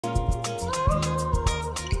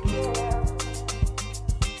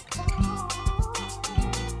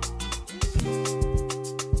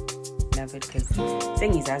of it because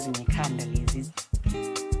sengizazi ngekhanda lezi.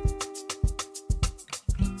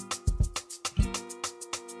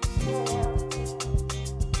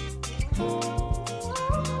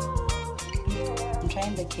 I'm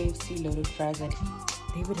trying the KFC loaded fries that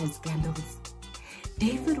David has scandals.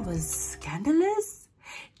 David was scandalous.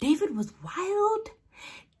 David was wild.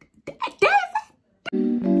 David!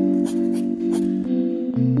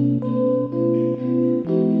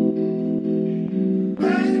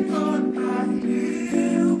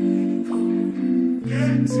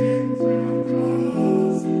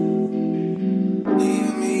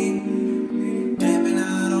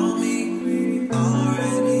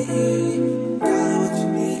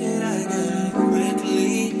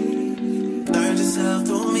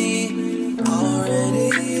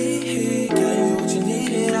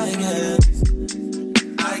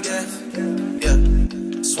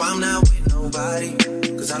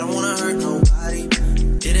 Cause I don't wanna hurt nobody.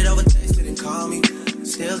 Did it over text, didn't call me.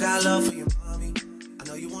 Still got love for your mommy. I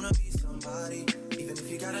know you wanna be somebody. Even if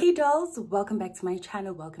you gotta. Hey dolls, welcome back to my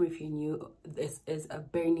channel. Welcome if you're new. This is a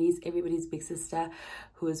Bernice, everybody's big sister,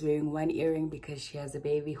 who is wearing one earring because she has a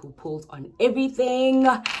baby who pulls on everything.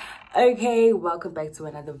 Okay, welcome back to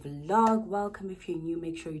another vlog. Welcome if you're new.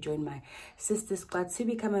 Make sure you join my sister squad to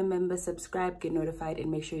become a member. Subscribe, get notified,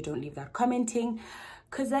 and make sure you don't leave that commenting,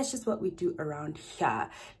 because that's just what we do around here.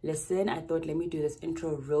 Listen, I thought let me do this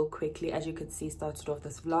intro real quickly. As you can see, started off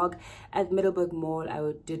this vlog at Middleburg Mall.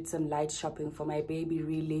 I did some light shopping for my baby.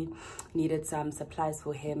 Really needed some supplies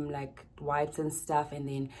for him, like wipes and stuff, and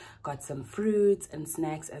then got some fruits and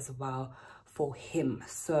snacks as well for him.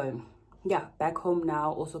 So yeah, back home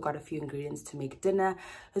now. Also got a few ingredients to make dinner.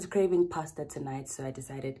 I was craving pasta tonight, so I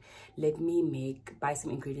decided let me buy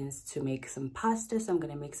some ingredients to make some pasta. So I'm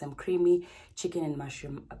gonna make some creamy chicken and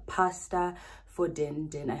mushroom pasta for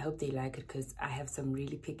Din. I hope they like it because I have some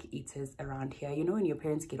really picky eaters around here. You know, when your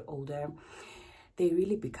parents get older, they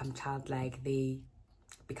really become childlike. They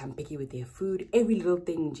become picky with their food. Every little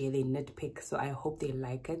thing they nitpick, so I hope they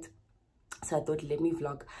like it. So I thought let me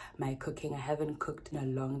vlog my cooking. I haven't cooked in a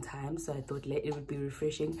long time, so I thought it would be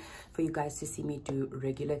refreshing for you guys to see me do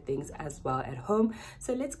regular things as well at home.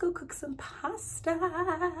 So let's go cook some pasta.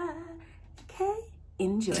 Okay,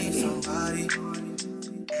 enjoy.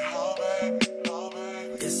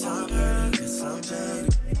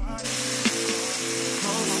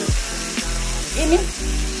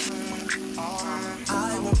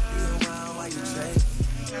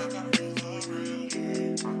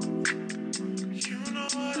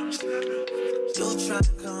 You'll try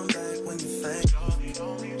to come back when you faint.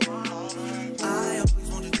 I always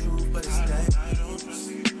want the truth, but it's dangerous.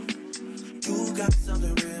 You got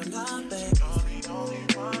something real, not bad.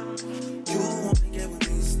 You want to get with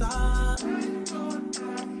me, stop.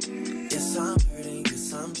 Yes, I'm hurting,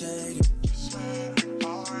 yes, I'm jaded.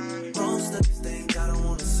 Most of these things I don't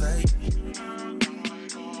want to say.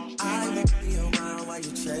 I won't be around while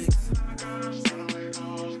you chase.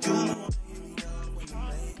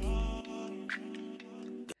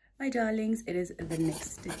 My darlings, it is the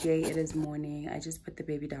next day. It is morning. I just put the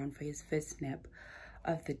baby down for his first nap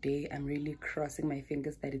of the day. I'm really crossing my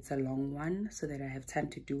fingers that it's a long one so that I have time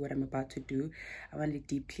to do what I'm about to do. I want to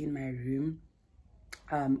deep clean my room.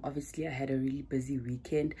 Obviously I had a really busy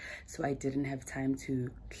weekend, so I didn't have time to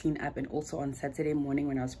clean up. And also on Saturday morning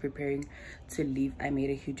when I was preparing to leave, I made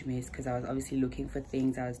a huge mess because I was obviously looking for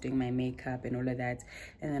things. I was doing my makeup and all of that.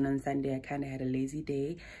 And then on Sunday I kind of had a lazy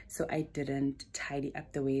day, so I didn't tidy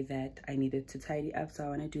up the way that I needed to tidy up. So I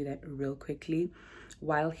want to do that real quickly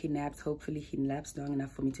while he naps. Hopefully he naps long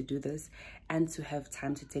enough for me to do this and to have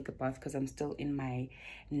time to take a bath, because I'm still in my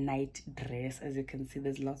night dress. As you can see,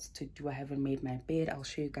 there's lots to do. I haven't made my bed. I'll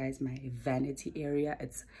show you guys my vanity area.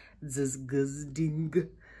 It's disgusting,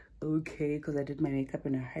 okay, because I did my makeup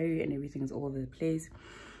in a hurry and everything's all over the place.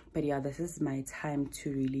 But yeah, this is my time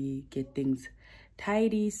to really get things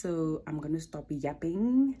tidy. So I'm gonna stop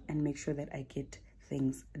yapping and make sure that I get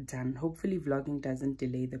things done. Hopefully vlogging doesn't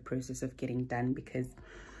delay the process of getting done, because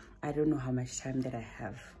I don't know how much time that I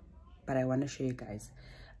have, but I want to show you guys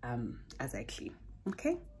as I clean.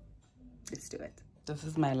 Okay, let's do it. This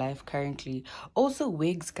is my life currently. Also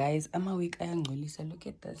wigs, guys. I'm a wig. So look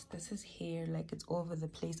at this. This is hair, like it's all over the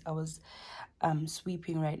place. I was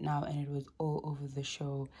sweeping right now and it was all over the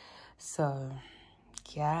show. So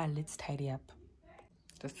yeah, let's tidy up.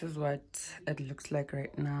 This is what it looks like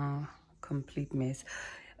right now. Complete mess.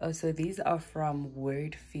 So these are from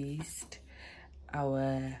Word Feast.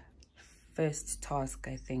 Our first task,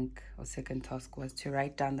 I think, or second task, was to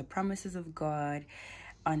write down the promises of God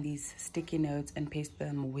on these sticky notes and paste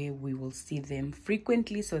them where we will see them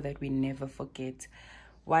frequently so that we never forget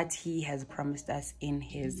what he has promised us in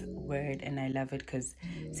his word. And I love it because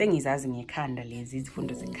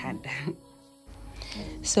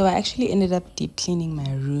so I actually ended up deep cleaning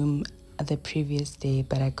my room the previous day,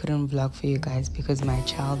 but I couldn't vlog for you guys because my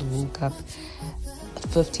child woke up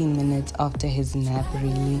 15 minutes after his nap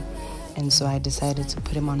really, and so I decided to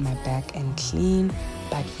put him on my back and clean,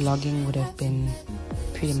 but vlogging would have been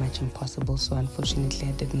pretty much impossible, so unfortunately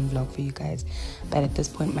I didn't vlog for you guys. But at this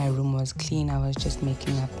point my room was clean. I was just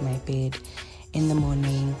making up my bed in the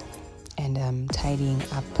morning and tidying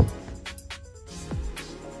up.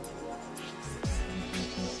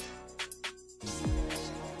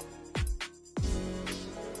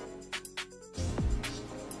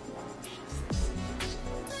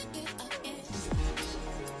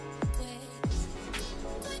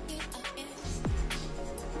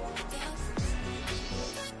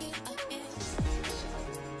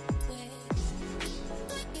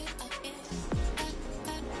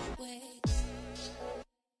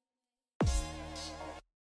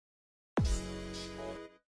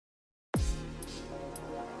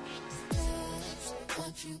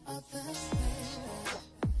 You other way,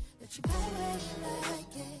 that you buy where you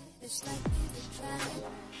like it. It's like me to try it.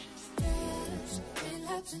 Just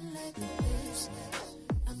relapse and let this.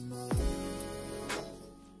 I'm all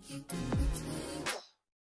you in between.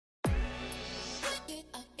 Get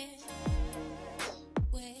up and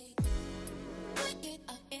wait. Get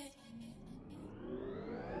up and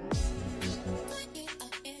get up and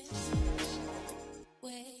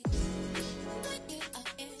wait. Get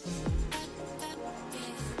up and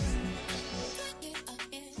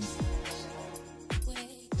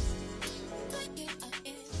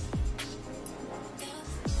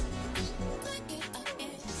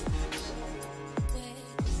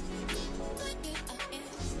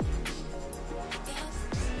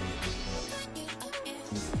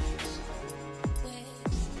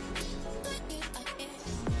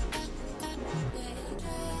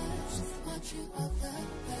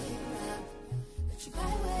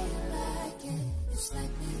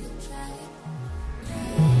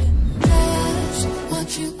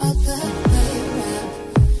you other way around,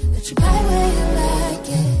 that you buy where you like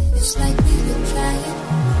it. It's like me to try it.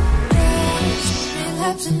 Just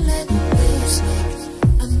relapse and let this.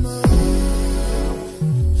 I'm all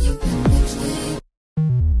you in between.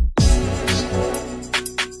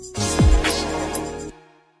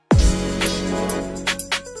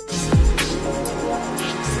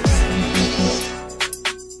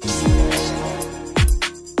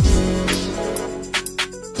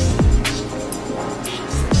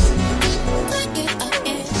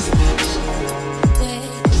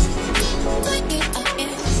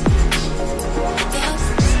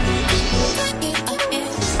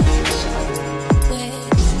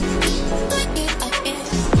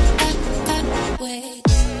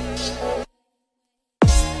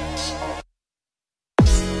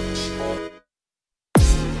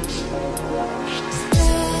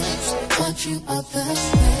 You other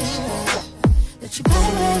way around, that you buy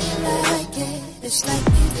where you like it. It's like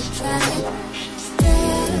me to try it.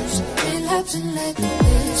 Just relapse and let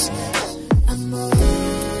this. I'm all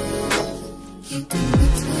you in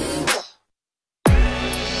between.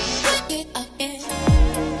 Get up and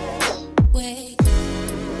wait.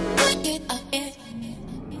 Get up and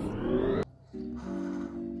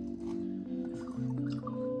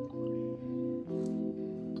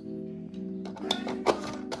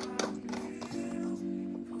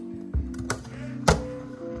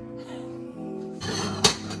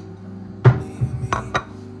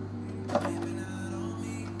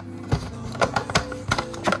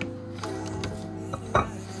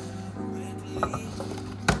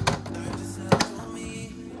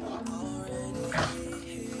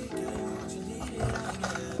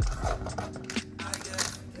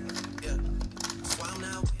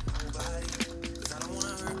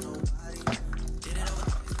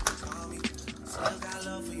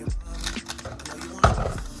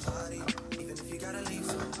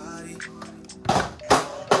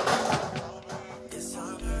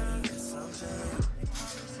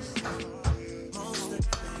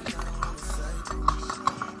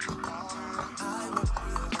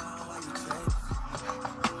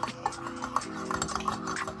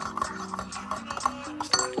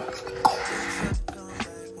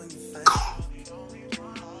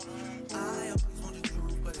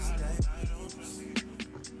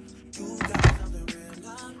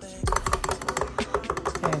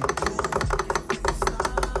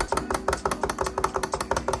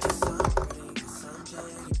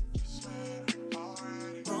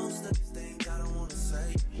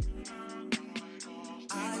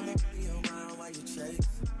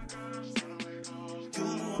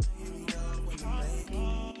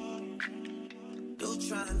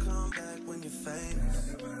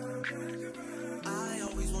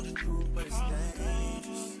proof, but it's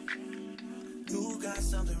dangerous. You got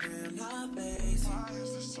something real, not basic.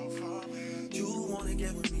 You wanna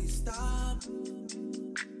get with me, stop.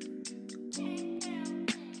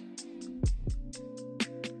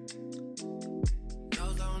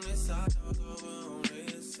 Those on this side, those over on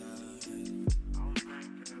this side.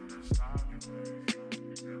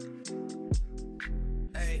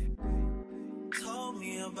 Hey, told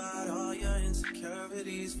me about all your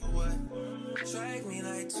insecurities for what? Drag me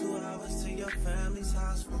like 2 hours to your family's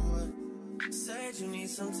house for what? Said you need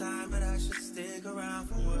some time, but I should stick around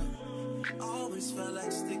for what? Always felt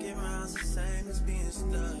like sticking around's the same as being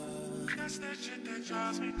stuck. That's that shit that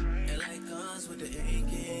drives me crazy. And like guns with the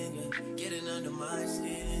ink in you, getting under my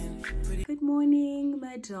skin. Good morning,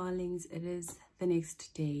 my darlings. It is the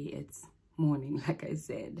next day. It's morning, like I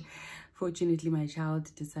said. Fortunately, my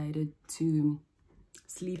child decided to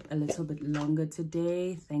sleep a little bit longer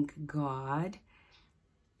today. Thank God.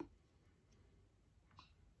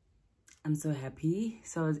 I'm so happy.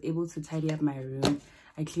 So I was able to tidy up my room.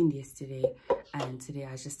 I cleaned yesterday and today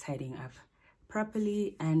I was just tidying up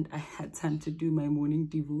properly, and I had time to do my morning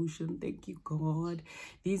devotion. Thank you, God.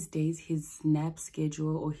 These days his nap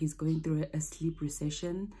schedule, or he's going through a sleep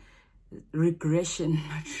regression,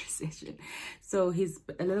 not recession. So he's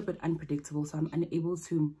a little bit unpredictable, so I'm unable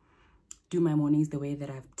to do my mornings the way that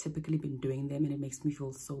I've typically been doing them, and it makes me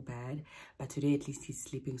feel so bad. But today at least he's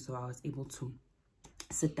sleeping, so I was able to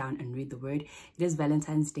sit down and read the word. It is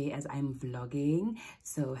Valentine's Day as I'm vlogging,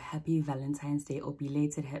 so happy Valentine's Day, or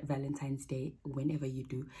belated Valentine's Day whenever you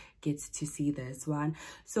do get to see this one.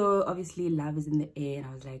 So obviously love is in the air, and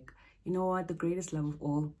I was like, you know what, the greatest love of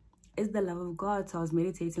all is the love of God. So I was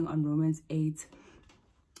meditating on Romans 8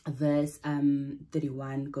 verse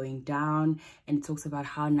 31 going down, and it talks about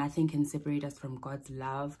how nothing can separate us from God's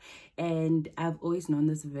love. And I've always known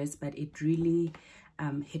this verse, but it really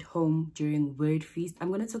hit home during Word Feast. I'm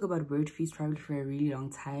going to talk about Word Feast probably for a really long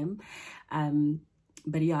time,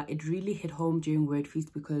 but yeah, it really hit home during Word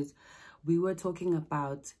Feast because we were talking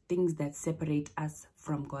about things that separate us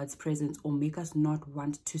from God's presence, or make us not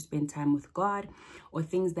want to spend time with God, or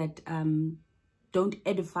things that don't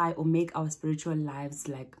edify or make our spiritual lives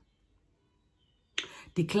like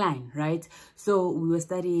decline, right? So we were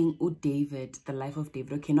studying David, the life of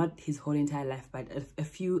David. Okay, not his whole entire life, but a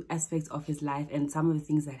few aspects of his life, and some of the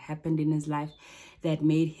things that happened in his life that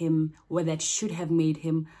made him, or that should have made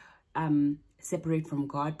him separate from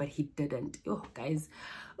God, but he didn't. Oh guys,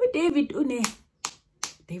 David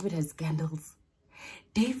has scandals.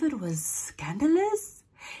 David was scandalous.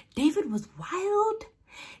 David was wild.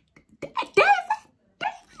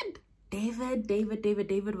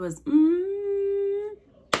 David was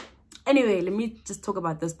Anyway, let me just talk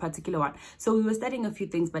about this particular one. So we were studying a few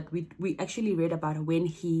things, but we actually read about when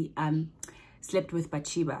he slept with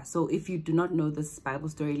Bathsheba. So if you do not know this Bible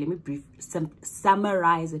story, let me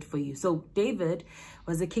summarize it for you. So David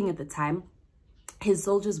was a king at the time. His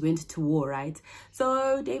soldiers went to war, right?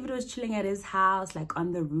 So David was chilling at his house, like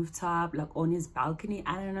on the rooftop, like on his balcony.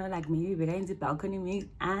 I don't know, like maybe behind the balcony means,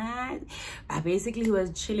 but basically he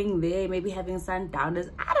was chilling there, maybe having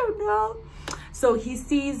sundowners, I don't know. So he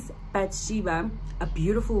sees Bathsheba, a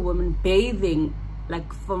beautiful woman, bathing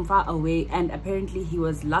like from far away, and apparently he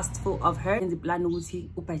was lustful of her.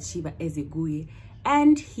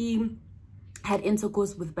 And he had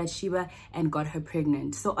intercourse with Bathsheba and got her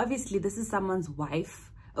pregnant. So obviously this is someone's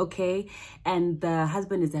wife, okay, and the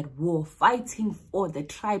husband is at war, fighting for the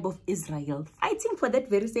tribe of Israel, fighting for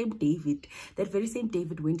that very same David. That very same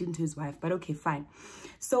David went into his wife, but okay, fine.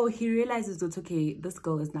 So he realizes that, okay, this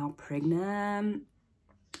girl is now pregnant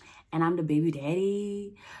and I'm the baby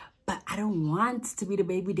daddy, but I don't want to be the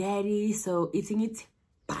baby daddy, so eating it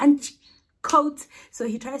punch coat. So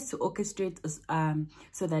he tries to orchestrate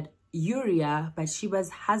so that Uriah, Bathsheba's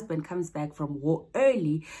husband, comes back from war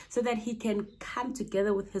early, so that he can come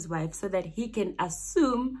together with his wife, so that he can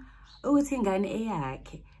assume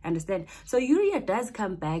understand. So Uriah does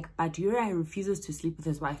come back, but Uriah refuses to sleep with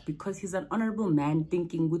his wife because he's an honorable man,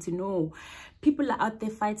 thinking, no, people are out there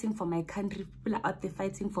fighting for my country, people are out there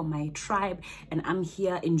fighting for my tribe, and I'm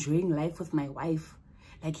here enjoying life with my wife.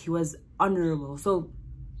 Like, he was honorable. So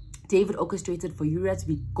David orchestrated for Uriah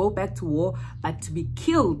to go back to war, but to be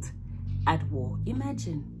killed at war.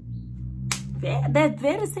 Imagine that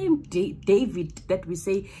very same David that we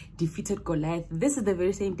say defeated Goliath. This is the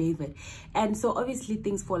very same David. And so obviously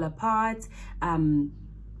things fall apart.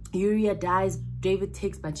 Uriah dies. David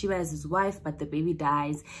takes Bathsheba as his wife, but the baby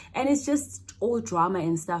dies, and it's just all drama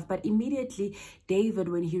and stuff. But immediately David,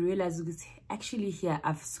 when he realizes, actually here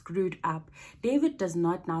I've screwed up, David does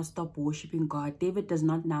not now stop worshiping God. David does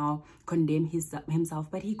not now condemn himself,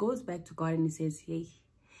 but he goes back to God and he says, hey,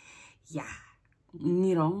 yeah,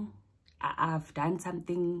 you know, I've done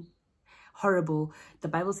something horrible. The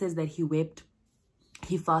Bible says that he wept,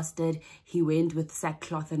 he fasted, he went with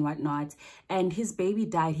sackcloth and whatnot, and his baby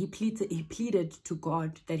died. He pleaded to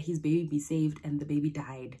God that his baby be saved, and the baby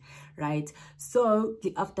died, right? So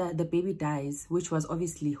after the baby dies, which was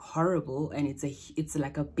obviously horrible, and it's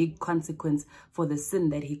like a big consequence for the sin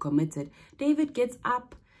that he committed, David gets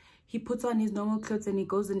up, he puts on his normal clothes, and he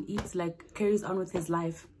goes and eats, like carries on with his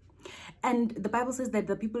life. And the Bible says that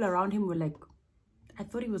the people around him were like, I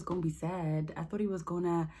thought he was gonna be sad, I thought he was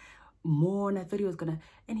gonna mourn, I thought he was gonna,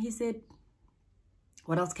 and he said,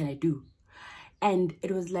 what else can I do? And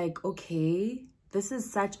it was like, okay, this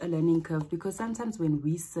is such a learning curve, because sometimes when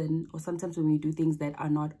we sin, or sometimes when we do things that are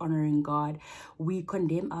not honoring God, we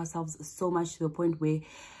condemn ourselves so much to the point where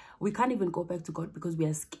we can't even go back to God because we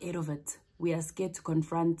are scared of it. We are scared to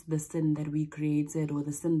confront the sin that we created, or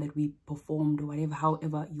the sin that we performed, or whatever,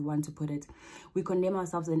 however you want to put it. We condemn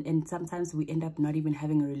ourselves, and sometimes we end up not even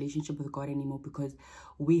having a relationship with God anymore, because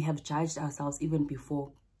we have judged ourselves even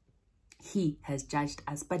before he has judged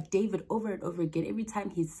us. But David, over and over again, every time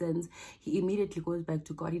he sins, he immediately goes back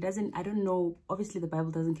to God. He doesn't, I don't know, obviously the Bible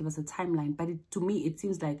doesn't give us a timeline, but to me it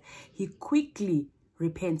seems like he quickly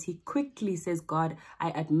repents. He quickly says, God, I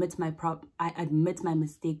admit my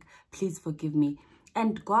mistake, please forgive me.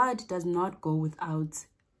 And God does not go without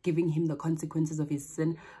giving him the consequences of his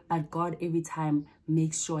sin, but God every time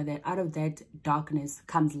makes sure that out of that darkness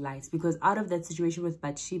comes light. Because out of that situation with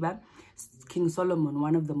Bathsheba, King Solomon,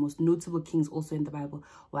 one of the most notable kings also in the Bible,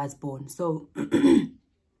 was born. So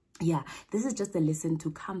yeah, this is just a lesson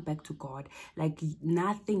to come back to God. Like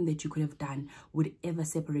nothing that you could have done would ever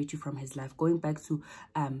separate you from his life. Going back to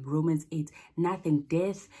Romans 8, nothing,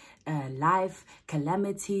 death, life,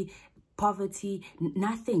 calamity, poverty,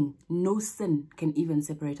 nothing, no sin can even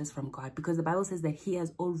separate us from God, because the Bible says that he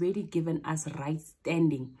has already given us right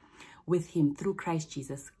standing with him through Christ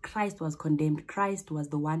Jesus. Christ was condemned. Christ was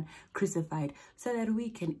the one crucified, so that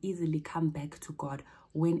we can easily come back to God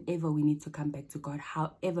whenever we need to come back to God,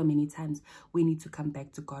 however many times we need to come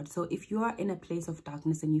back to God. So if you are in a place of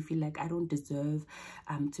darkness and you feel like, I don't deserve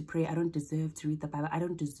to pray, I don't deserve to read the Bible, I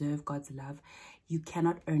don't deserve God's love, you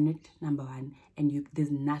cannot earn it, number one, and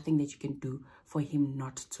there's nothing that you can do for him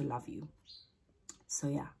not to love you. So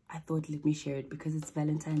yeah, I thought let me share it because it's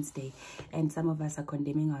Valentine's Day, and some of us are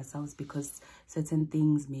condemning ourselves because certain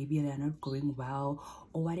things, maybe they're not going well,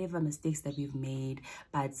 or whatever mistakes that we've made.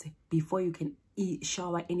 But before you can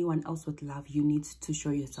shower anyone else with love, you need to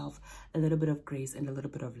show yourself a little bit of grace and a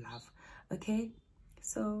little bit of love. Okay,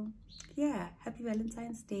 so yeah, happy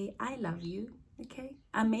Valentine's Day. I love you. Okay,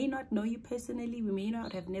 I may not know you personally, we may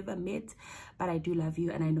not have never met, but I do love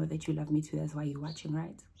you, and I know that you love me too. That's why you're watching,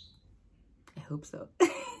 right? I hope so.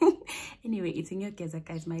 Anyway, it's in your geza,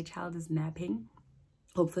 guys. My child is napping.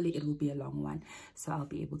 Hopefully it will be a long one, so I'll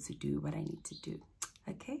be able to do what I need to do.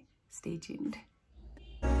 Okay, stay tuned.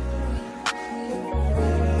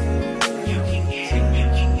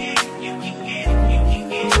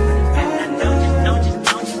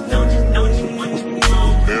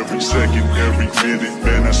 Every second, every minute,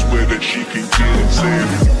 man, I swear that she can get it. Saying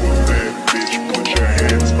if you a bad bitch, put your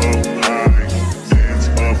hands up high, hands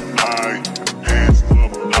up high, hands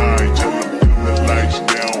up high. Tell them dim the lights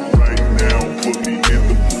down right now, put me in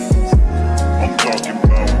the mood. I'm talking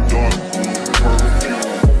about dark room,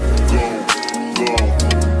 perfume, go.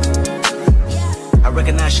 I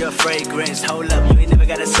recognize your fragrance, hold up, you ain't never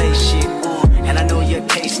gotta say shit, and I know your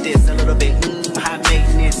taste is a little bit, high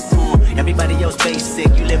maintenance, everybody else basic,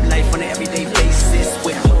 you live life on an everyday basis,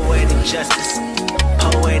 with poetic justice,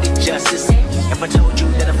 if I told you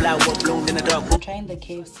that a flower bloomed in the dark. I'm trying the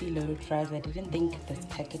KFC loaded fries. I didn't think this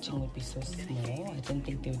packaging would be so small. I didn't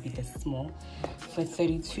think they would be this small. For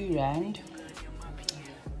 32 Rand,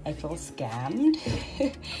 I feel scammed.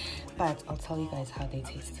 But I'll tell you guys how they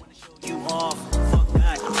taste. You off, fuck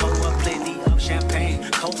that, pour up plenty of champagne.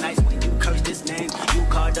 Cold nights when you curse this name. You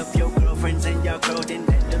called up your girlfriends and your girl in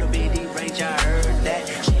that little bitty range. I heard that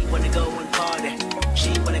she wanna go and party.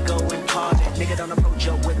 She wanna go and party. Nigga don't approach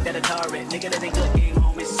her with that Atari. Nigga that ain't good game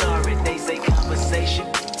home is sorry. They say conversation,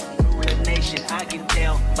 rule the nation. I can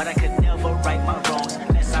tell, but I could never right my wrongs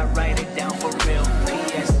unless I write it down for real.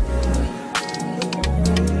 P.S.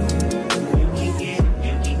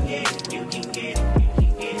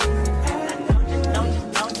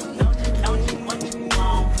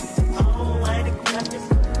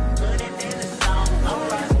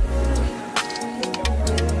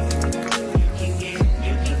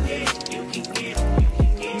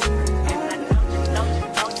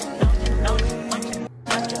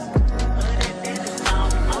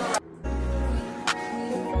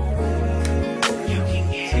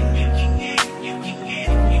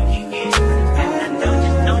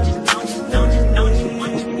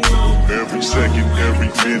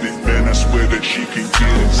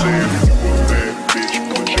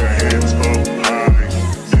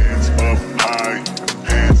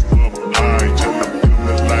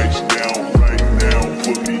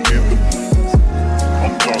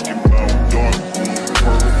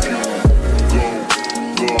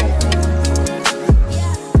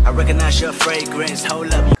 fragrance.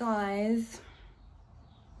 Hold up. Guys,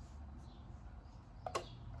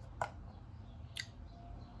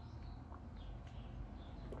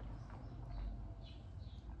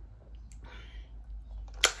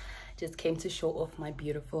 just came to show off my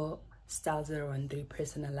beautiful Style 013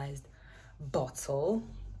 personalized bottle,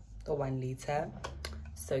 the 1 liter.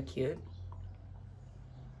 So cute.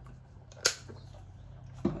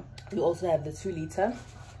 We also have the 2 liter.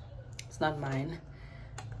 It's not mine,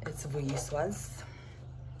 it's Vuyiswa's.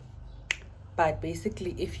 But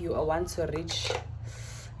basically, if you want to reach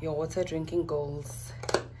your water drinking goals,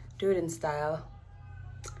 do it in style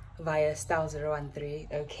via Style 013,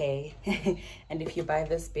 okay? And if you buy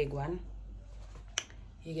this big one,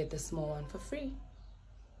 you get the small one for free.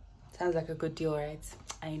 Sounds like a good deal, right?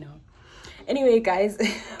 I know. Anyway, guys,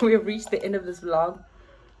 we have reached the end of this vlog.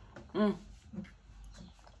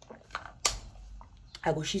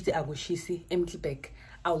 Agushisi, empty bag.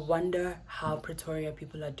 I wonder how Pretoria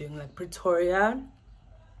people are doing. Like, Pretoria,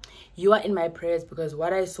 you are in my prayers, because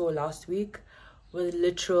what I saw last week was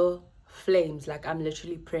literal flames. Like, I'm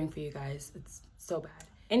literally praying for you guys. It's so bad.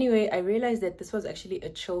 Anyway, I realized that this was actually a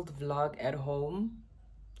chilled vlog at home,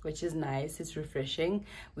 which is nice. It's refreshing.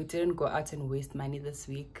 We didn't go out and waste money this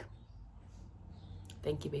week.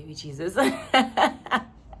 Thank you, baby Jesus.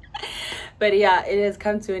 But yeah, it has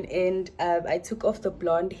come to an end. I took off the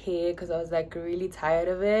blonde hair because I was like really tired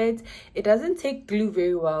of it. It doesn't take glue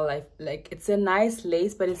very well. Like it's a nice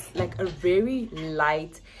lace, but it's like a very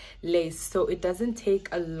light lace, so it doesn't take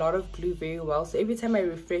a lot of glue very well. So every time I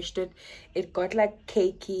refreshed it, it got like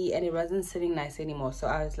cakey and it wasn't sitting nice anymore. So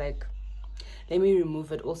I was like, let me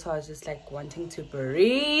remove it. Also, I was just like wanting to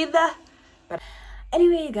breathe. But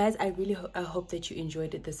anyway, guys, I hope that you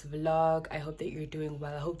enjoyed this vlog. I hope that you're doing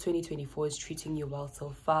well. I hope 2024 is treating you well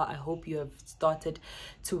so far. I hope you have started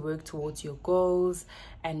to work towards your goals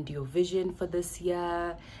and your vision for this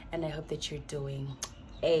year, and I hope that you're doing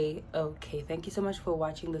okay. Thank you so much for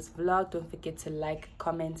watching this vlog. Don't forget to like,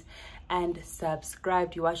 comment, and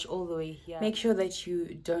subscribe. You watch all the way here. Make sure that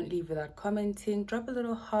you don't leave without commenting. Drop a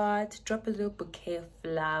little heart, drop a little bouquet of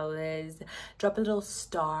flowers, drop a little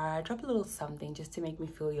star, drop a little something just to make me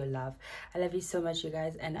feel your love. I love you so much, you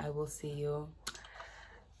guys, and I will see you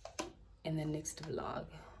in the next vlog.